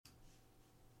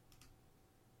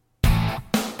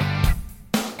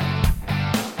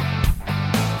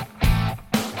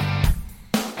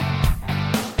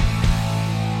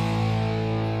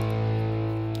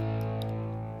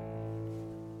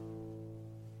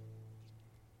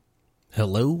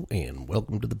Hello and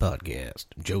welcome to the podcast.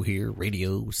 Joe here,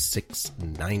 Radio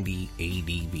 690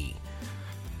 ADV.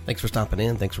 Thanks for stopping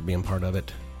in. Thanks for being part of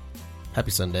it.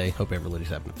 Happy Sunday. Hope everybody's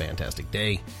having a fantastic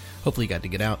day. Hopefully you got to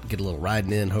get out, get a little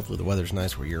riding in. Hopefully the weather's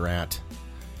nice where you're at.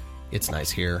 It's nice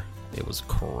here. It was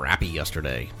crappy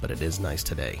yesterday, but it is nice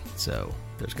today. So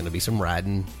there's going to be some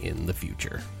riding in the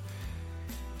future.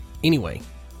 Anyway,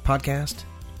 podcast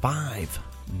 5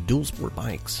 dual sport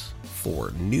bikes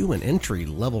for new and entry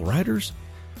level riders.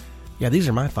 Yeah, these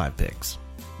are my 5 picks.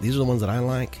 These are the ones that I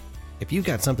like. If you've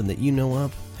got something that you know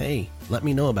of, hey, let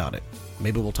me know about it.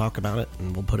 Maybe we'll talk about it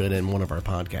and we'll put it in one of our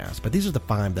podcasts. But these are the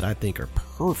 5 that I think are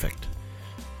perfect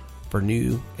for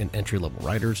new and entry level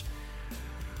riders.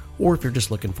 Or if you're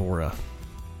just looking for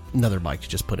another bike to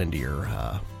just put into your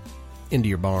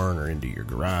barn or into your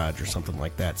garage or something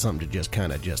like that. Something to just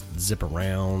kind of just zip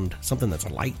around. Something that's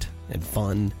light and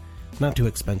fun, not too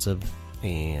expensive,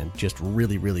 and just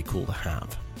really, really cool to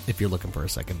have if you're looking for a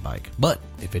second bike. But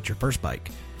if it's your first bike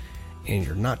and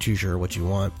you're not too sure what you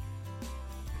want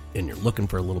and you're looking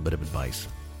for a little bit of advice,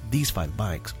 these 5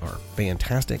 bikes are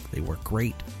fantastic. They work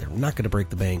great. They're not going to break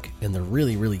the bank, and they're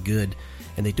really, really good,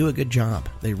 and they do a good job.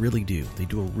 They really do. They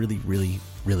do a really, really,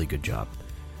 really good job.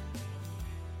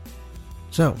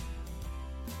 So,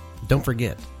 don't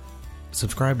forget,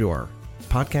 subscribe to our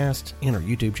podcast and our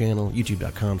YouTube channel,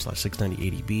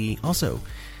 youtube.com/690adb. Also,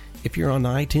 if you're on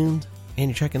iTunes and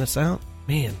you're checking us out,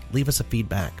 man, leave us a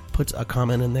feedback. Put a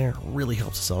comment in there. It really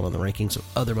helps us out on the rankings so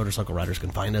other motorcycle riders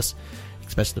can find us,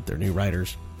 especially if they're new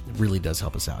riders. It really does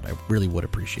help us out. I really would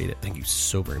appreciate it. Thank you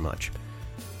so very much.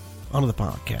 On to the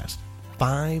podcast.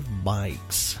 5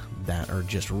 bikes that are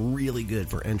just really good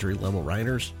for entry-level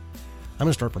riders. I'm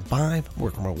going to start from 5,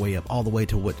 working my way up all the way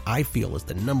to what I feel is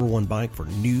the number 1 bike for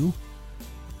new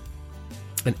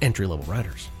and entry-level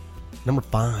riders. Number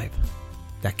 5,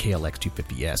 that KLX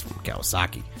 250S from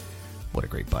Kawasaki. What a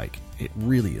great bike. It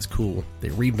really is cool. They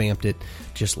revamped it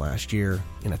just last year,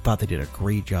 and I thought they did a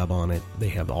great job on it. They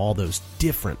have all those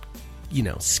different,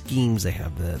 schemes. They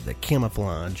have the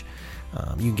camouflage.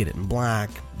 You can get it in black.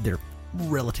 They're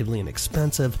relatively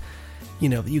inexpensive.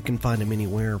 You can find them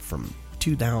anywhere from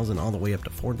 $2,000 all the way up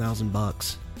to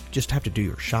 $4,000. Just have to do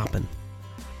your shopping.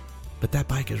 But that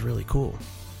bike is really cool.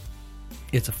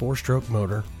 It's a 4-stroke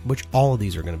motor, which all of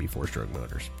these are going to be 4-stroke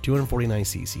motors. 249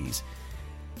 cc's.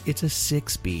 It's a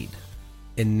 6-speed.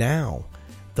 And now,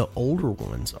 the older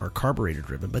ones are carburetor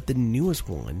driven, but the newest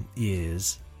one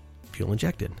is fuel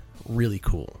injected. Really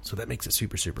cool. So that makes it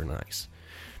super, super nice.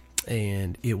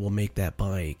 And it will make that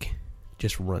bike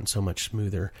just run so much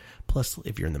smoother. Plus,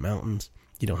 if you're in the mountains,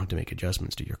 you don't have to make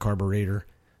adjustments to your carburetor.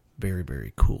 Very,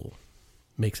 very cool.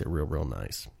 Makes it real, real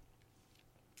nice.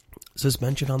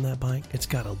 Suspension on that bike, it's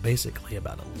got basically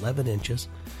about 11 inches,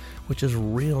 which is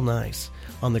real nice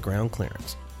on the ground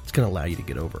clearance. It's going to allow you to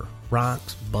get over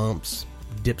rocks, bumps,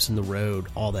 dips in the road,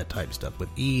 all that type of stuff with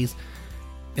ease.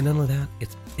 And none of that,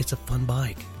 it's a fun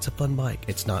bike. It's a fun bike.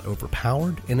 It's not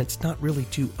overpowered, and it's not really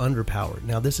too underpowered.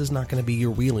 Now, this is not going to be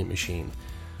your wheeling machine,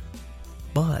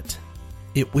 but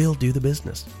it will do the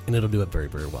business, and it'll do it very,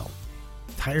 very well.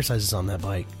 Tire sizes on that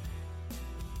bike,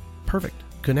 perfect.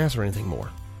 Couldn't ask for anything more.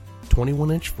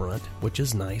 21-inch front, which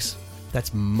is nice.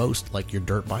 That's most, like your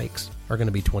dirt bikes, are going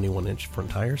to be 21-inch front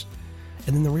tires.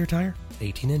 And then the rear tire,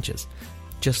 18 inches.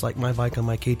 Just like my bike on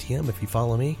my KTM, if you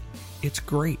follow me, it's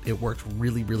great. It works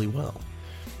really, really well.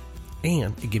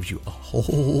 And it gives you a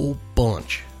whole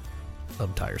bunch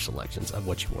of tire selections of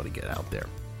what you want to get out there.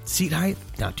 Seat height,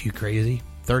 not too crazy,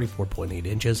 34.8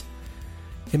 inches.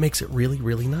 It makes it really,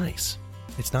 really nice.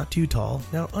 It's not too tall.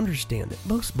 Now understand that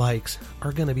most bikes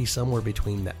are going to be somewhere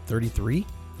between that 33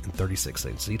 and 36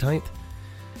 inch seat height.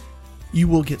 You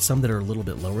will get some that are a little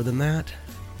bit lower than that,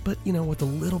 but with a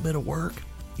little bit of work,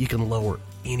 you can lower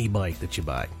any bike that you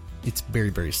buy. It's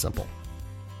very, very simple.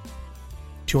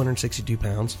 262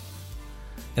 pounds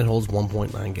and holds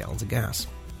 1.9 gallons of gas.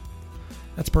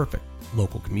 That's perfect.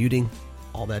 Local commuting,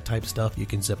 all that type of stuff. You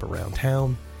can zip around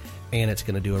town, and it's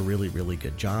going to do a really, really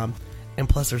good job. And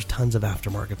plus, there's tons of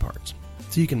aftermarket parts.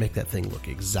 So you can make that thing look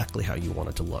exactly how you want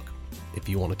it to look. If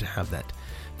you want it to have that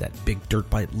big dirt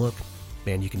bike look,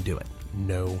 man, you can do it.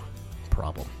 No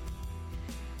problem.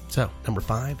 So, number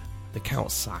 5, the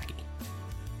Kawasaki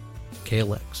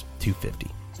KLX 250.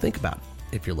 Think about it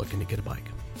if you're looking to get a bike.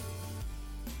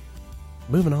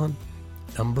 Moving on,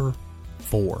 number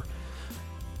 4.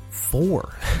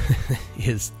 4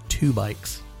 is 2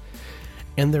 bikes,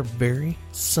 and they're very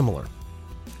similar.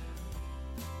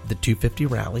 The 250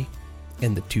 Rally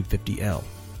and the 250L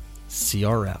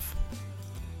CRF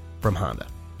from Honda.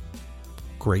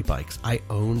 Great bikes. I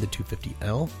own the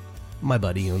 250L. My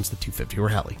buddy owns the 250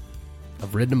 Rally.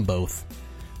 I've ridden them both.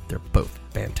 They're both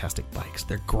fantastic bikes.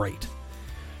 They're great.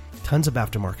 Tons of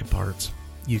aftermarket parts.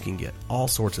 You can get all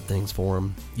sorts of things for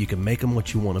them. You can make them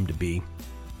what you want them to be.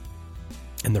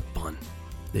 And they're fun.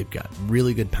 They've got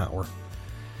really good power.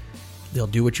 They'll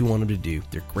do what you want them to do.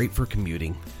 They're great for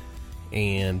commuting.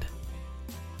 And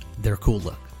they're cool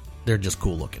look. They're just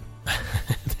cool looking.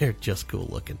 They're just cool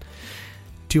looking.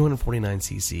 249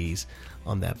 cc's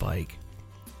on that bike.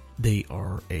 They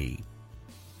are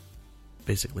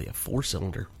basically a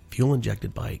 4-cylinder fuel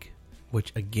injected bike,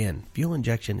 which again, fuel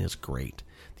injection is great.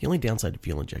 The only downside to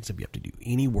fuel injects, if you have to do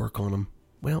any work on them,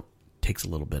 well, it takes a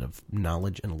little bit of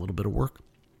knowledge and a little bit of work,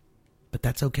 but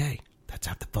that's okay. That's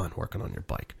half the fun, working on your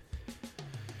bike.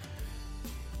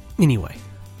 Anyway,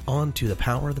 on to the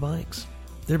power of the bikes.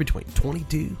 They're between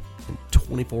 22 and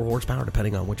 24 horsepower,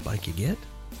 depending on which bike you get.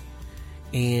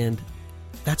 And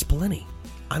that's plenty.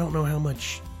 I don't know how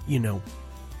much,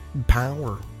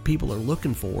 power people are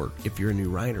looking for if you're a new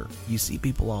rider. You see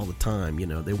people all the time,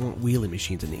 they want wheelie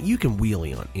machines, and you can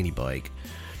wheelie on any bike.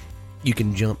 You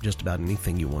can jump just about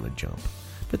anything you want to jump.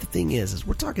 But the thing is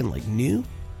we're talking like new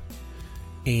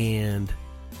and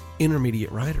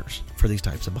intermediate riders for these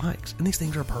types of bikes. And these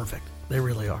things are perfect. They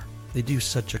really are. They do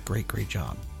such a great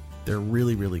job. They're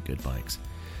really, really good bikes.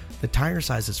 The tire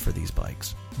sizes for these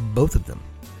bikes, both of them,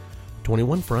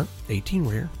 21 front, 18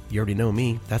 rear. You already know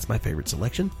me. That's my favorite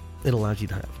selection. It allows you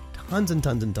to have tons and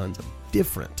tons and tons of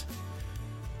different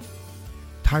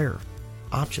tire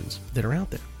options that are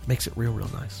out there. Makes it real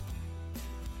nice.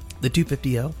 The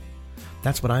 250L,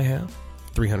 that's what I have,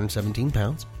 317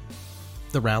 pounds.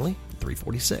 The Rally,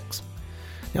 346.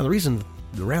 Now, the reason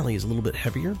the Rally is a little bit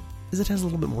heavier is it has a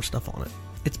little bit more stuff on it.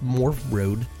 It's more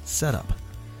road setup,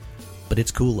 but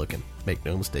it's cool looking. Make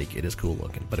no mistake, it is cool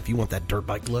looking. But if you want that dirt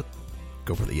bike look,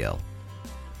 go for the L.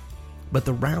 But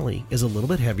the Rally is a little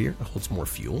bit heavier. It holds more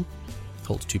fuel,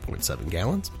 holds 2.7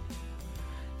 gallons,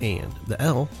 and the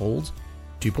L holds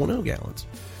 2.0 gallons.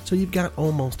 So you've got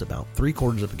almost about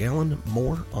 3/4 of a gallon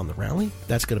more on the Rally.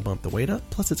 That's going to bump the weight up.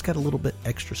 Plus, it's got a little bit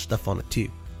extra stuff on it too.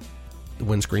 The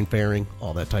windscreen fairing,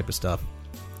 all that type of stuff.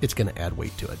 It's going to add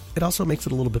weight to it. It also makes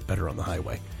it a little bit better on the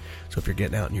highway. So if you're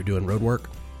getting out and you're doing road work,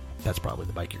 that's probably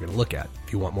the bike you're going to look at.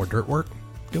 If you want more dirt work,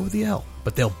 go with the L.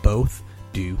 But they'll both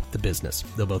do the business.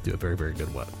 They'll both do a very, very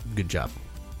good job.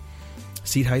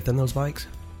 Seat height on those bikes,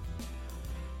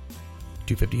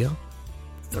 250L,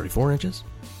 34 inches.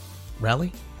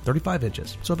 Rally, 35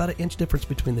 inches. So about an inch difference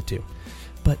between the two.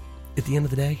 But at the end of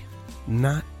the day,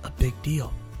 not a big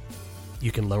deal.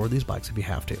 You can lower these bikes if you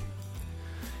have to.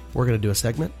 We're going to do a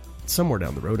segment somewhere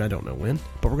down the road, I don't know when,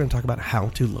 but we're going to talk about how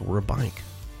to lower a bike.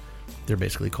 They're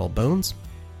basically called bones,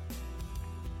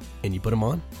 and you put them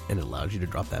on, and it allows you to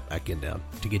drop that back in down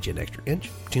to get you an extra inch,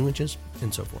 2 inches,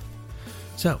 and so forth.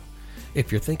 So, if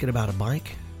you're thinking about a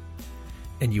bike,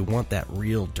 and you want that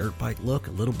real dirt bike look,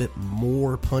 a little bit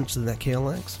more punch than that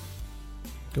KLX,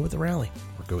 go with the Rally,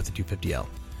 or go with the 250L.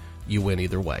 You win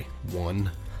either way,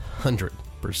 100%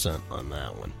 on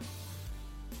that one.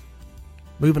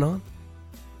 Moving on,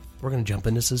 we're going to jump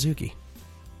into Suzuki.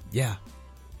 Yeah,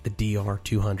 the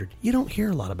DR200. You don't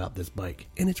hear a lot about this bike,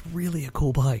 and it's really a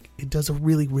cool bike. It does a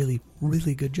really, really,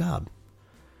 really good job.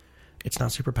 It's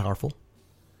not super powerful,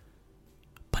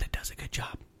 but it does a good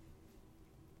job.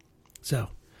 So,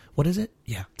 what is it?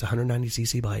 Yeah, it's a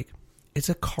 190cc bike. It's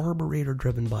a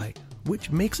carburetor-driven bike,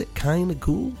 which makes it kind of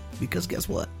cool because guess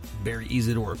what? Very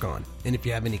easy to work on. And if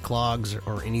you have any clogs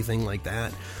or anything like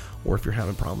that, or if you're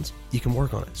having problems, you can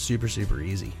work on it. Super, super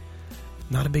easy.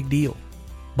 Not a big deal.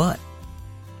 But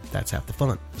that's half the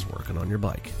fun, is working on your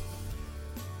bike.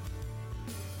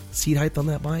 Seat height on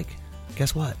that bike,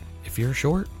 guess what? If you're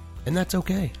short, and that's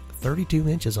okay, 32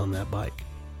 inches on that bike.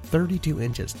 32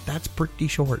 inches. That's pretty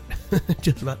short.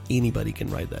 Just about anybody can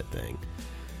ride that thing.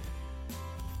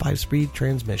 5-speed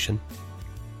transmission.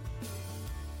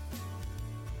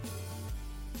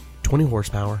 20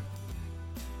 horsepower.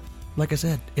 Like I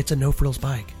said, it's a no-frills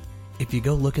bike. If you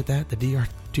go look at that, the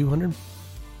DR200,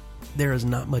 there is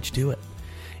not much to it.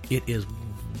 It is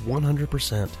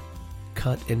 100%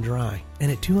 cut and dry.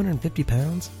 And at 250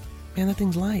 pounds, man, that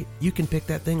thing's light. You can pick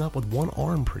that thing up with one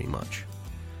arm pretty much.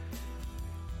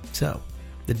 So,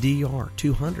 the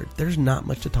DR200, there's not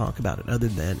much to talk about it other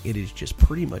than it is just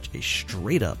pretty much a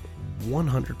straight up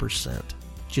 100%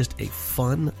 just a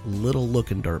fun little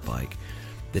looking dirt bike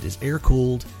that is air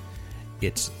cooled.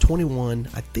 It's 21,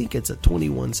 I think it's a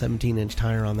 21 17-inch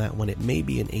tire on that one. It may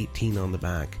be an 18 on the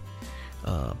back.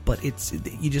 But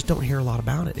you just don't hear a lot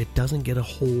about it. It doesn't get a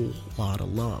whole lot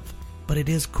of love. But it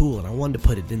is cool, and I wanted to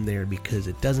put it in there because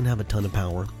it doesn't have a ton of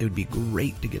power. It would be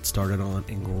great to get started on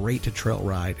and great to trail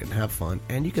ride and have fun.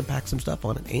 And you can pack some stuff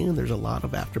on it, and there's a lot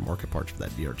of aftermarket parts for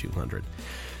that DR200.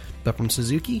 But from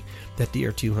Suzuki, that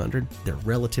DR200, they're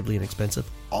relatively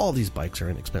inexpensive. All these bikes are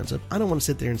inexpensive. I don't want to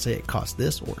sit there and say it costs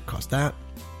this or it costs that.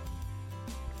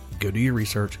 Go do your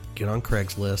research, get on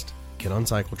Craigslist, get on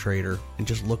Cycle Trader, and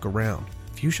just look around.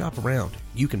 If you shop around,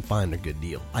 you can find a good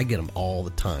deal. I get them all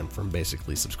the time from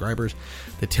basically subscribers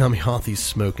that tell me all these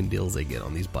smoking deals they get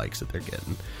on these bikes that they're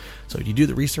getting. So if you do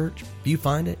the research, if you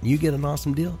find it and you get an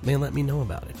awesome deal, man, let me know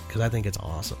about it because I think it's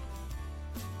awesome.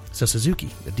 So Suzuki,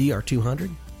 the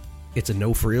DR200, it's a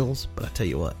no frills, but I tell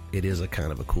you what, it is a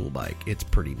kind of a cool bike. It's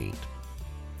pretty neat.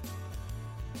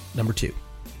 Number 2.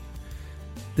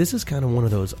 This is kind of one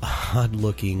of those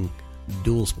odd-looking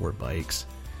dual sport bikes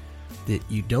that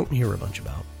you don't hear a bunch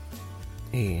about,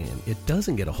 and it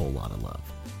doesn't get a whole lot of love,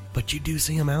 but you do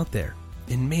see them out there,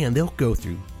 and man, they'll go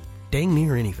through dang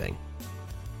near anything.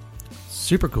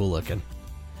 Super cool looking,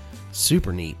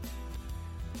 super neat,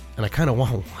 and I kind of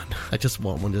want one. I just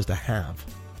want one just to have.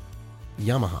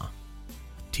 Yamaha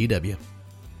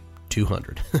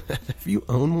TW200. If you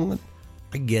own one,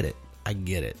 I get it.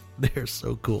 They're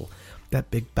so cool. That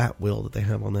big fat wheel that they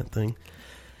have on that thing,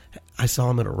 I saw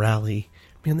them at a rally.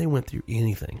 Man, they went through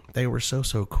anything. They were so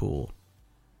cool,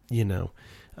 and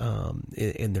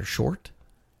they're short,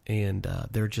 and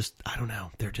they're just, I don't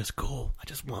know, they're just cool. I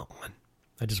just want one.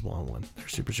 They're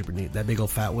super neat. That big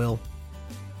old fat wheel,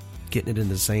 getting it in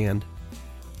the sand,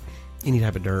 any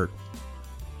type of dirt,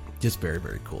 just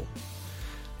very cool.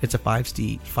 It's a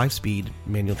 5-speed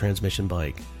manual transmission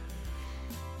bike.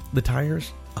 The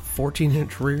tires, a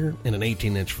 14-inch rear and an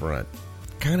 18-inch front.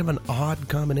 Kind of an odd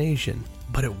combination,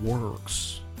 but it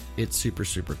works. It's super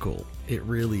cool. It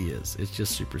really is. It's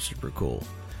just super cool.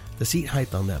 The seat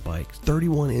height on that bike is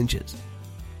 31 inches.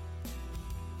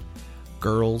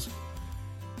 Girls,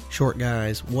 short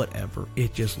guys, whatever.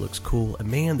 It just looks cool.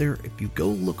 And man, if you go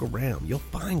look around, you'll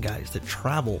find guys that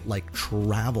travel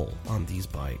on these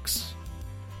bikes.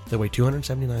 They weigh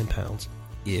 279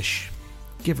 pounds-ish,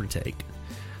 give or take.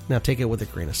 Now, take it with a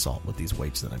grain of salt with these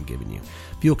weights that I'm giving you.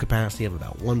 Fuel capacity of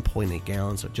about 1.8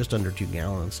 gallons, so just under 2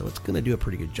 gallons, so it's going to do a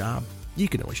pretty good job. You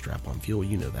can always strap on fuel,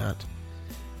 you know that.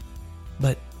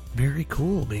 But very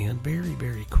cool, man.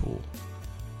 Very cool.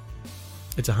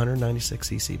 It's a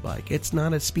 196cc bike. It's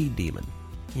not a speed demon.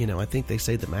 I think they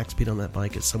say the max speed on that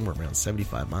bike is somewhere around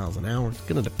 75 miles an hour. It's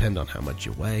going to depend on how much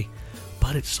you weigh,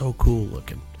 but it's so cool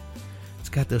looking. It's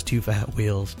got those 2 fat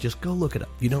wheels. Just go look it up.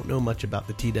 If you don't know much about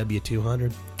the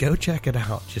TW200, go check it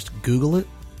out. Just Google it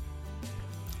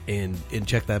and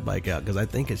check that bike out because I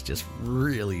think it's just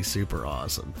really super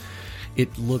awesome.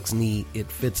 It looks neat,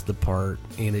 it fits the part,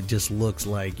 and it just looks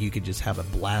like you could just have a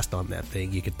blast on that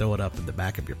thing. You could throw it up in the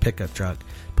back of your pickup truck,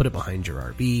 put it behind your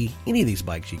RV. Any of these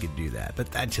bikes you could do that,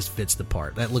 but that just fits the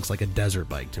part. That looks like a desert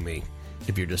bike to me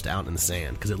if you're just out in the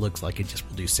sand because it looks like it just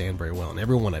will do sand very well. And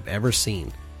everyone I've ever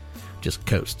seen just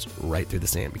coasts right through the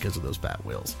sand because of those fat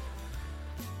wheels.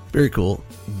 Very cool,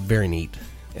 very neat,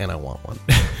 and I want one.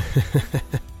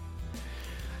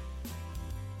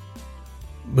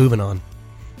 Moving on.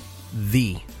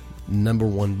 The number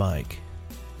one bike,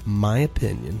 my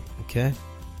opinion, okay?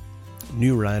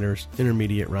 New riders,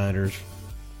 intermediate riders,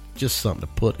 just something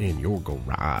to put in your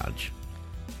garage,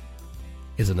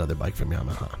 is another bike from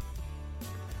Yamaha.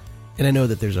 And I know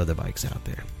that there's other bikes out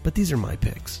there, but these are my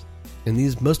picks.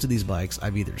 And most of these bikes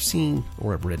I've either seen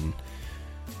or I've ridden.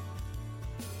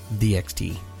 The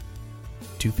XT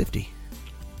 250,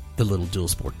 the little dual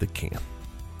sport that can.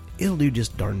 It'll do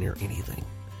just darn near anything.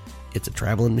 It's a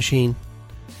traveling machine.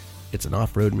 It's an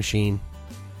off-road machine.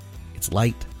 It's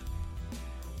light.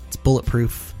 It's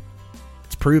bulletproof.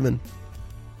 It's proven.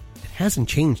 It hasn't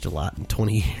changed a lot in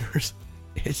 20 years.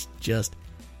 It's just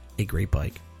a great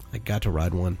bike. I got to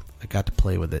ride one. I got to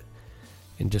play with it.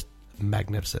 And just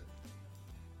magnificent.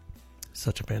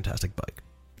 Such a fantastic bike.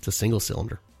 It's a single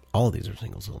cylinder. All of these are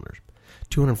single cylinders.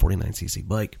 249cc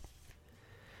bike.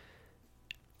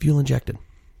 Fuel injected.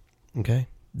 Okay?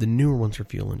 The newer ones are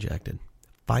fuel injected.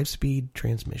 5-speed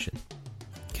transmission.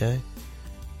 Okay?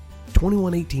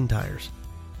 2118 tires.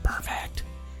 Perfect.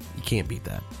 You can't beat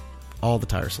that. All the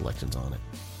tire selections on it.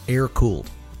 Air cooled.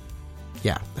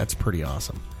 Yeah, that's pretty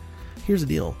awesome. Here's the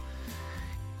deal.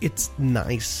 It's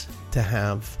nice to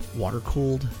have water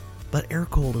cooled, but air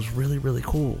cooled is really, really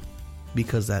cool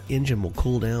because that engine will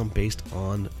cool down based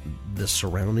on the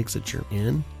surroundings that you're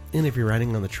in. And if you're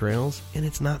riding on the trails and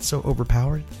it's not so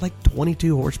overpowered, like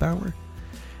 22 horsepower,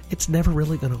 it's never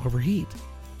really going to overheat.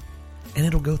 And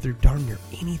it'll go through darn near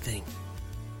anything.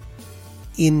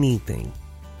 Anything.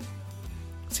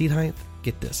 Seat height,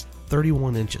 get this,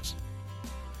 31 inches.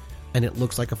 And it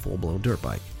looks like a full-blown dirt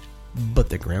bike. But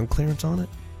the ground clearance on it,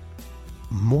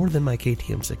 more than my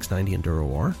KTM 690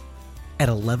 Enduro R, at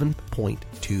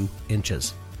 11.2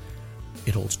 inches.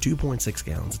 It holds 2.6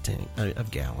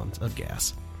 gallons of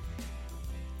gas.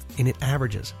 And it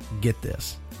averages, get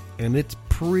this, and it's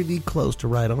pretty close to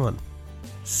right on,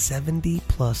 70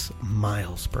 plus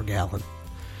miles per gallon.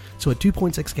 So at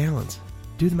 2.6 gallons,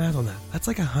 do the math on that. That's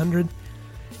like 100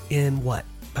 in what?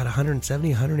 About 170,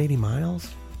 180 miles?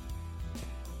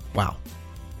 Wow.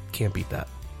 Can't beat that.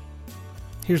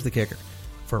 Here's the kicker.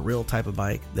 For a real type of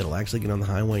bike that'll actually get on the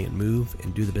highway and move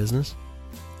and do the business,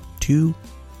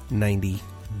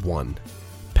 291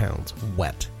 pounds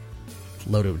wet.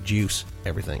 Load of juice,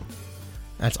 everything.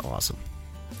 That's awesome.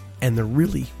 And they're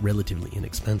really relatively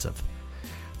inexpensive.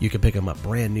 You can pick them up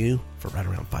brand new for right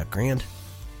around $5,000.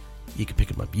 You can pick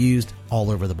them up used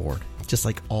all over the board, just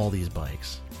like all these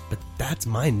bikes. But that's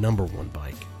my number one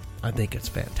bike. I think it's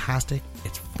fantastic.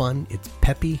 It's fun. It's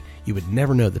peppy. You would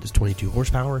never know that it's 22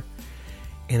 horsepower.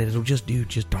 And it'll just do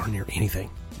darn near anything.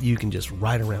 You can just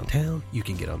ride around town. You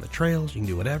can get on the trails. You can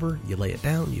do whatever. You lay it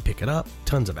down. You pick it up.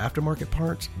 Tons of aftermarket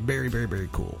parts. Very, very, very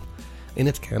cool. And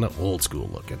it's kind of old school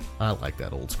looking. I like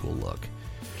that old school look.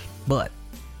 But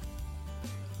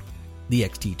the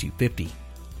XT250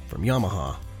 from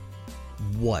Yamaha,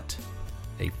 what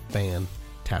a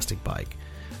fantastic bike.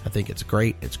 I think it's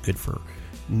great. It's good for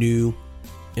new,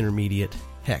 intermediate,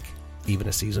 heck, even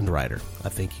a seasoned rider. I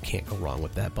think you can't go wrong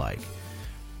with that bike.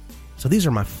 So these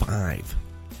are my 5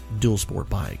 dual sport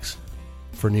bikes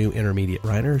for new intermediate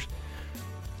riders,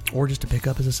 or just to pick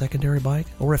up as a secondary bike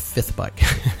or a 5th bike.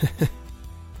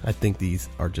 I think these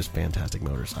are just fantastic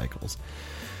motorcycles.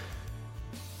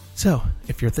 So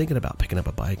if you're thinking about picking up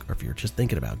a bike, or if you're just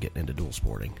thinking about getting into dual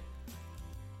sporting,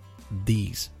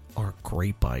 these are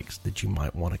great bikes that you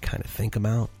might want to kind of think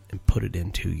about and put it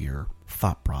into your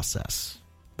thought process.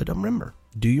 But remember,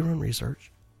 do your own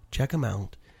research, check them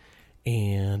out,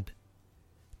 and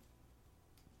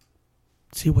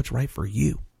see what's right for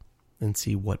you, and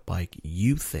see what bike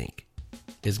you think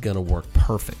is going to work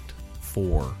perfect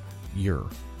for your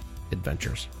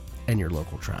adventures and your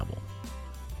local travel.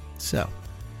 So,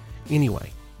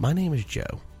 anyway, my name is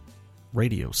Joe,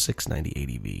 Radio 690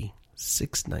 ADV,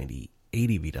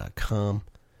 690ADV.com,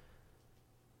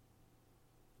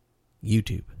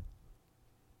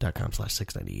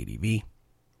 YouTube.com/690ADV.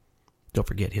 Don't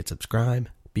forget, hit subscribe.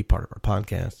 Be part of our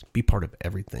podcast. Be part of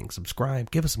everything.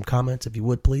 Subscribe. Give us some comments, if you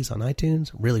would, please, on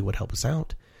iTunes. Really would help us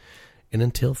out. And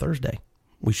until Thursday,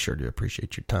 we sure do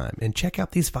appreciate your time. And check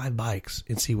out these 5 bikes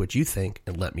and see what you think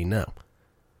and let me know.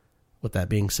 With that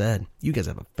being said, you guys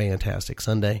have a fantastic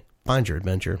Sunday. Find your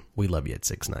adventure. We love you at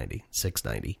 690.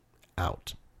 690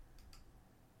 out.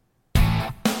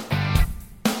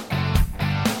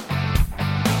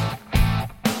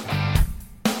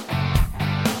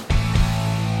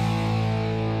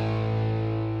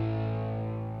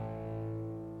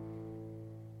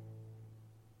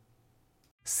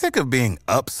 Sick of being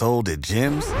upsold at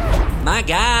gyms? My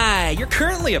guy, you're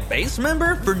currently a base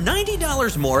member? For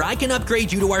 $90 more, I can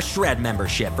upgrade you to our Shred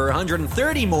membership. For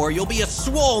 $130 more, you'll be a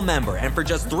Swole member. And for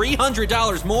just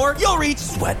 $300 more, you'll reach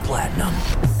Sweat Platinum.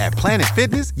 At Planet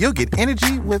Fitness, you'll get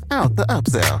energy without the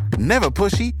upsell. Never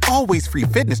pushy, always free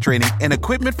fitness training and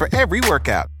equipment for every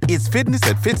workout. It's fitness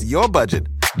that fits your budget.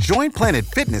 Join Planet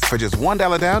Fitness for just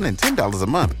 $1 down and $10 a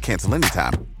month. Cancel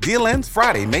anytime. Deal ends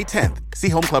Friday, May 10th. See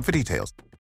Home Club for details.